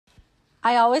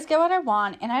I always get what I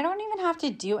want, and I don't even have to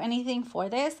do anything for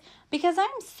this because I'm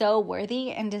so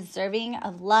worthy and deserving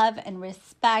of love and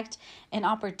respect and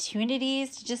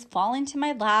opportunities to just fall into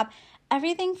my lap.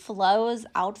 Everything flows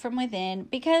out from within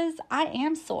because I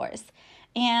am source,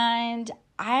 and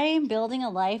I'm building a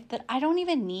life that I don't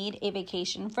even need a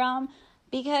vacation from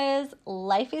because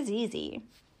life is easy.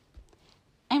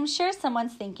 I'm sure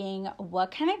someone's thinking,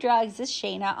 what kind of drugs is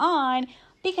Shayna on?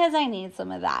 Because I need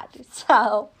some of that.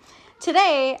 So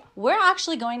today, we're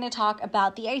actually going to talk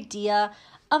about the idea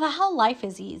of how life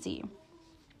is easy.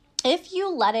 If you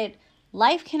let it,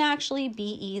 life can actually be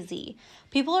easy.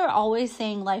 People are always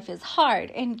saying life is hard.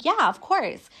 And yeah, of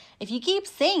course, if you keep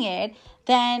saying it,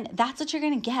 then that's what you're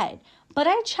going to get. But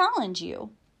I challenge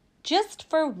you, just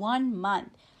for 1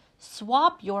 month,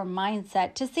 swap your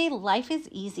mindset to say life is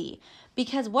easy.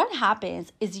 Because what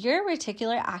happens is your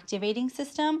reticular activating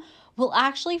system will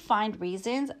actually find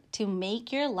reasons to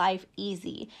make your life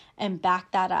easy and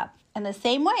back that up. And the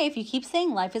same way, if you keep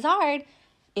saying life is hard,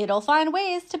 it'll find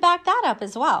ways to back that up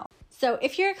as well. So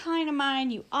if you're a client of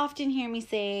mine, you often hear me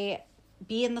say,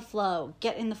 be in the flow,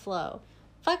 get in the flow.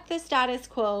 Fuck the status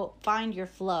quo, find your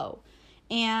flow.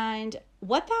 And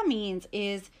what that means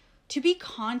is to be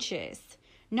conscious,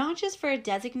 not just for a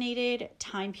designated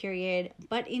time period,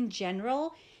 but in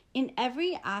general, in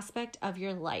every aspect of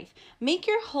your life. Make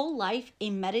your whole life a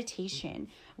meditation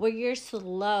where you're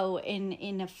slow and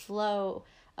in a flow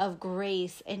of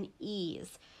grace and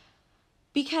ease.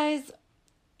 Because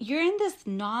you're in this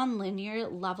non-linear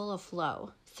level of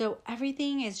flow. So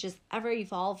everything is just ever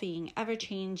evolving, ever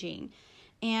changing.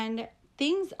 And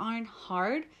things aren't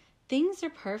hard. Things are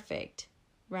perfect,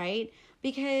 right?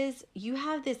 Because you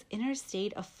have this inner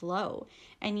state of flow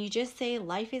and you just say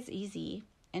life is easy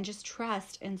and just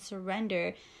trust and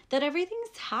surrender that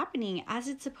everything's happening as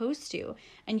it's supposed to.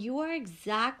 And you are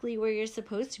exactly where you're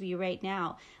supposed to be right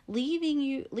now, leading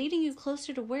you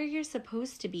closer to where you're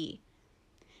supposed to be.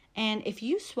 And if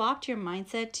you swapped your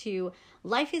mindset to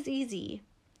life is easy,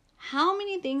 how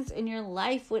many things in your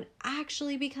life would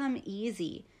actually become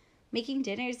easy? Making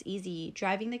dinner is easy.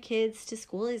 Driving the kids to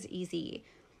school is easy.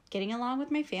 Getting along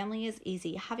with my family is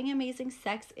easy. Having amazing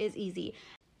sex is easy.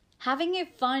 Having a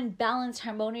fun, balanced,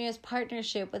 harmonious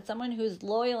partnership with someone who's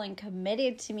loyal and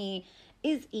committed to me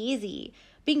is easy.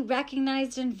 Being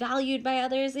recognized and valued by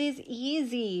others is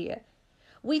easy.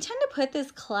 We tend to put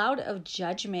this cloud of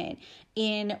judgment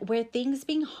in where things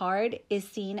being hard is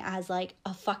seen as like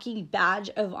a fucking badge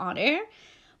of honor.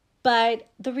 But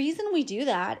the reason we do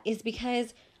that is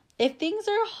because if things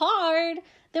are hard,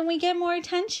 then we get more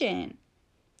attention.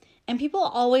 And people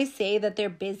always say that they're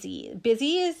busy.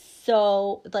 Busy is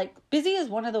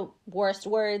one of the worst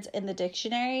words in the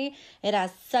dictionary. It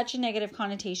has such a negative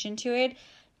connotation to it.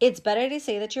 It's better to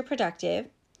say that you're productive.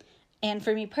 And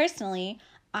for me personally,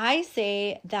 I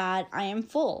say that I am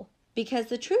full, because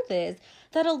the truth is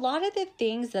that a lot of the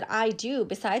things that I do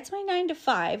besides my 9 to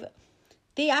 5,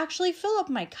 they actually fill up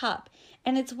my cup,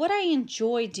 and it's what I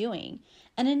enjoy doing.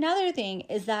 And another thing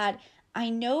is that I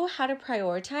know how to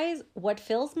prioritize what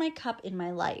fills my cup in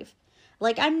my life.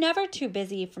 Like, I'm never too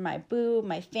busy for my boo,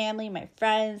 my family, my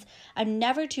friends. I'm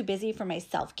never too busy for my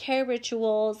self-care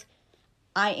rituals.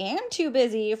 I am too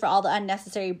busy for all the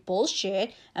unnecessary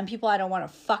bullshit and people I don't want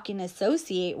to fucking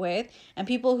associate with, and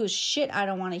people whose shit I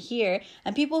don't want to hear,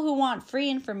 and people who want free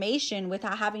information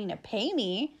without having to pay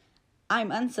me. I'm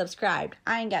unsubscribed.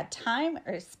 I ain't got time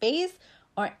or space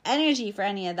or energy for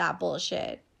any of that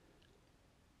bullshit.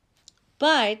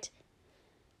 But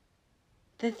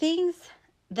the things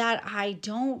that I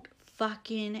don't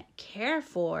fucking care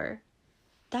for,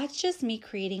 that's just me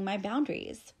creating my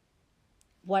boundaries.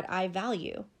 What I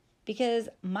value, because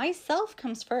myself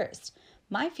comes first.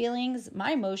 My feelings,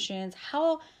 my emotions,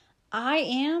 how I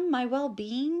am, my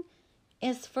well-being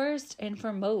is first and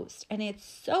foremost. And it's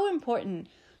so important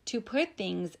to put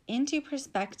things into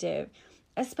perspective,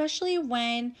 especially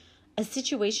when a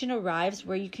situation arrives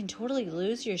where you can totally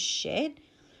lose your shit,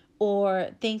 or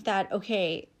think that,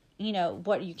 okay,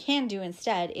 what you can do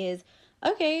instead is,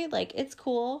 okay, like, it's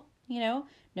cool,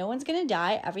 no one's going to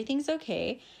die. Everything's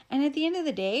okay. And at the end of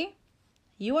the day,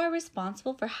 you are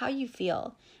responsible for how you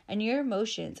feel and your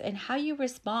emotions and how you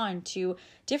respond to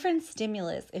different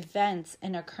stimulus, events,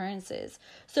 and occurrences.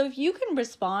 So if you can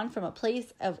respond from a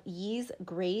place of ease,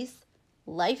 grace,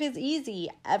 life is easy,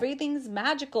 everything's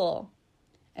magical,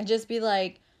 and just be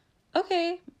like,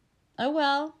 okay, oh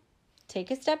well,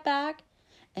 take a step back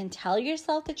and tell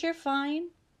yourself that you're fine.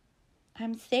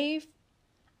 I'm safe.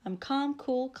 I'm calm,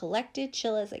 cool, collected,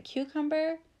 chill as a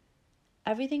cucumber.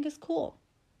 Everything is cool.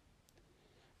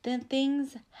 Then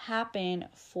things happen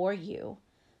for you.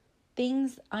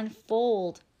 things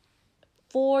unfold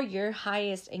for your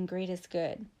highest and greatest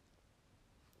good.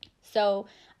 So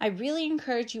I really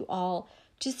encourage you all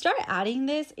to start adding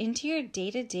this into your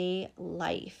day-to-day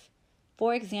life.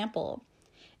 For example,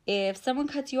 if someone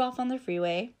cuts you off on the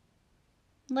freeway,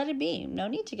 let it be. No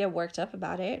need to get worked up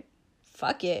about it.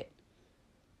 Fuck it.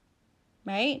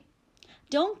 Right?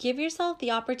 Don't give yourself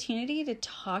the opportunity to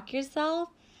talk yourself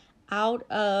out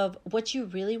of what you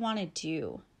really want to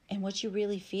do and what you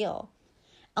really feel.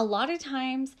 A lot of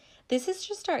times, this is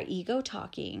just our ego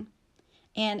talking.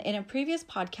 And in a previous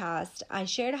podcast, I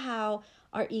shared how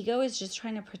our ego is just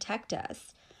trying to protect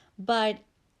us. But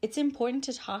it's important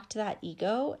to talk to that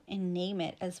ego and name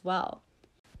it as well.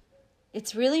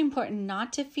 It's really important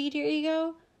not to feed your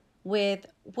ego with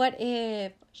what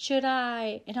if, should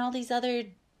I, and all these other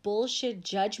bullshit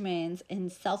judgments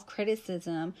and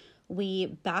self-criticism we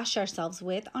bash ourselves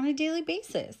with on a daily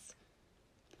basis.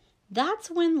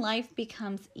 That's when life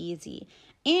becomes easy.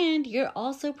 And you're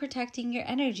also protecting your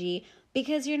energy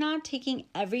because you're not taking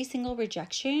every single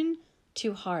rejection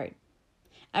to heart.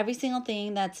 Every single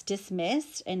thing that's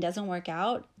dismissed and doesn't work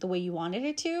out the way you wanted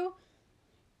it to,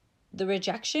 the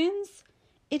rejections,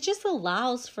 it just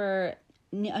allows for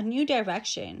a new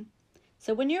direction.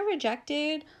 So when you're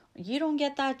rejected, you don't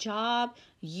get that job,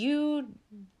 you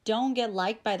don't get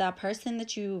liked by that person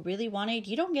that you really wanted,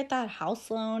 you don't get that house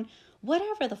loan,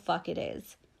 whatever the fuck it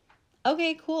is.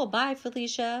 Okay, cool, bye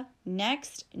Felicia.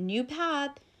 Next, new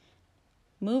path,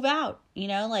 move out.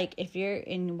 Like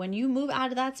when you move out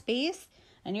of that space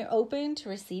and you're open to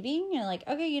receiving, you're like,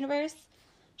 okay, universe,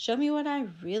 show me what I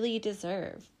really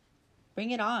deserve.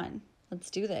 Bring it on. Let's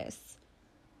do this.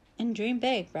 And dream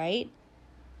big, right?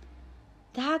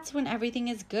 That's when everything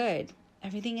is good.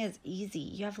 Everything is easy.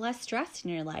 You have less stress in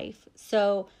your life.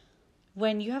 So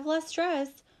when you have less stress,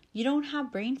 you don't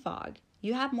have brain fog.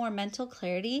 You have more mental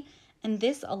clarity. And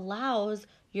this allows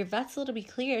your vessel to be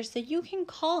clear so you can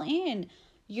call in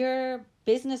your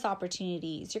business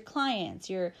opportunities, your clients,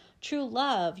 your true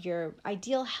love, your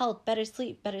ideal health, better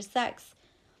sleep, better sex.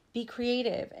 Be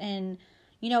creative. And,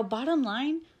 bottom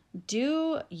line,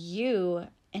 do you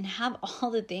and have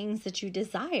all the things that you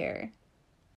desire.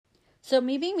 So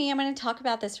me being me, I'm going to talk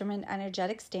about this from an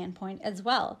energetic standpoint as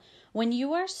well. When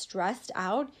you are stressed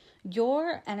out,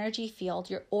 your energy field,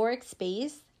 your auric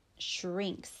space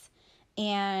shrinks.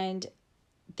 And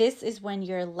this is when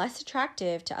you're less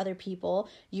attractive to other people.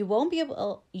 You won't be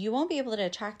able to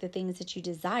attract the things that you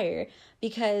desire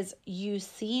because you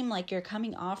seem like you're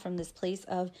coming off from this place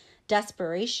of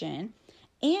desperation.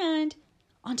 And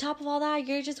on top of all that,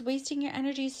 you're just wasting your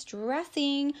energy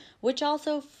stressing, which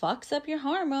also fucks up your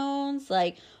hormones.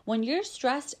 Like when you're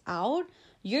stressed out,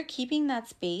 you're keeping that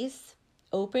space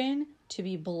open to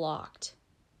be blocked.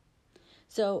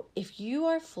 So if you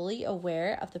are fully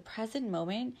aware of the present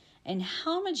moment and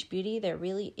how much beauty there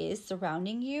really is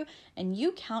surrounding you, and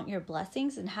you count your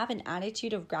blessings and have an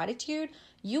attitude of gratitude,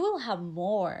 you will have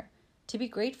more to be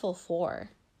grateful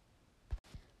for.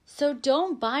 So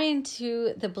don't buy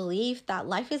into the belief that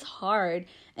life is hard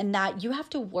and that you have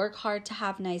to work hard to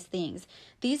have nice things.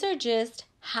 These are just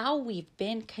how we've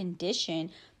been conditioned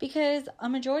because a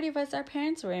majority of us, our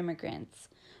parents were immigrants.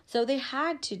 So they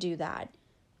had to do that.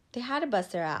 They had to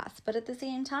bust their ass. But at the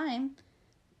same time,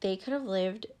 they could have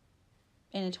lived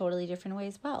in a totally different way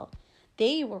as well.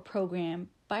 They were programmed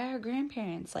by our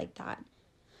grandparents like that.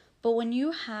 But when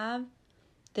you have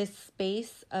this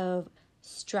space of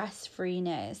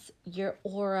stress-freeness, your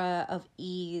aura of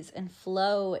ease and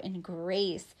flow and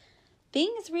grace,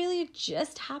 things really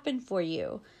just happen for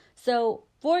you. So,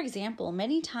 for example,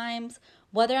 many times,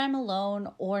 whether I'm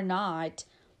alone or not,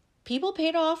 people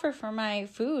pay to offer for my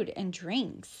food and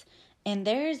drinks, and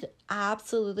there's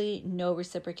absolutely no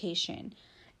reciprocation.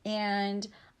 And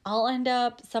I'll end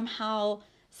up somehow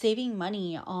saving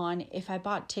money on if I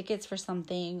bought tickets for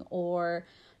something, or,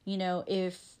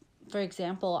 if, for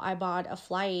example, I bought a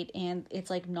flight and it's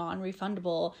like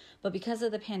non-refundable, but because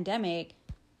of the pandemic,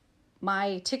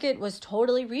 my ticket was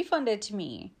totally refunded to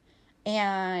me.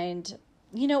 And,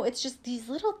 it's just these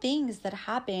little things that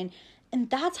happen. And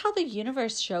that's how the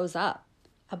universe shows up.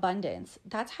 Abundance.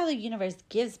 That's how the universe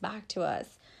gives back to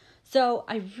us. So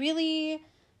I really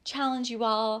challenge you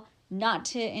all not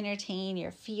to entertain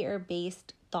your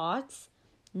fear-based thoughts.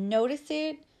 Notice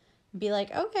it. Be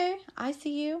like, okay, I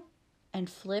see you. And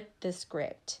flip the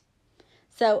script.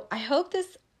 So I hope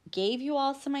this gave you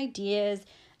all some ideas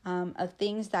of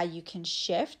things that you can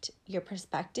shift your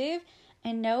perspective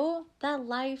and know that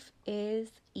life is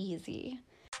easy.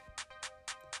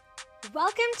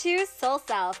 Welcome to Soul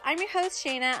Self. I'm your host,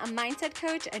 Shayna, a mindset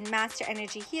coach and master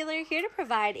energy healer, here to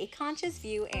provide a conscious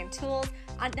view and tools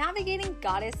on navigating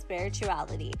goddess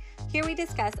spirituality. Here we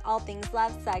discuss all things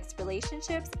love, sex,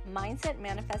 relationships, mindset,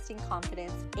 manifesting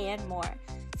confidence, and more.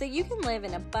 So you can live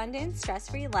an abundant,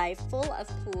 stress-free life full of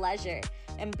pleasure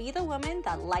and be the woman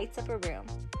that lights up a room.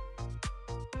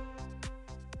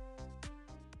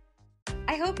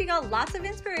 I hope you got lots of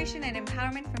inspiration and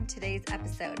empowerment from today's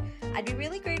episode. I'd be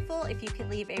really grateful if you could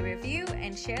leave a review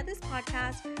and share this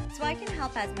podcast so I can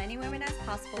help as many women as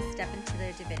possible step into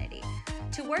their divinity.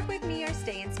 To work with me or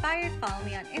stay inspired, follow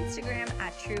me on Instagram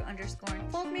at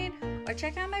true_unfoldment or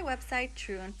check out my website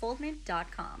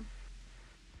trueunfoldment.com.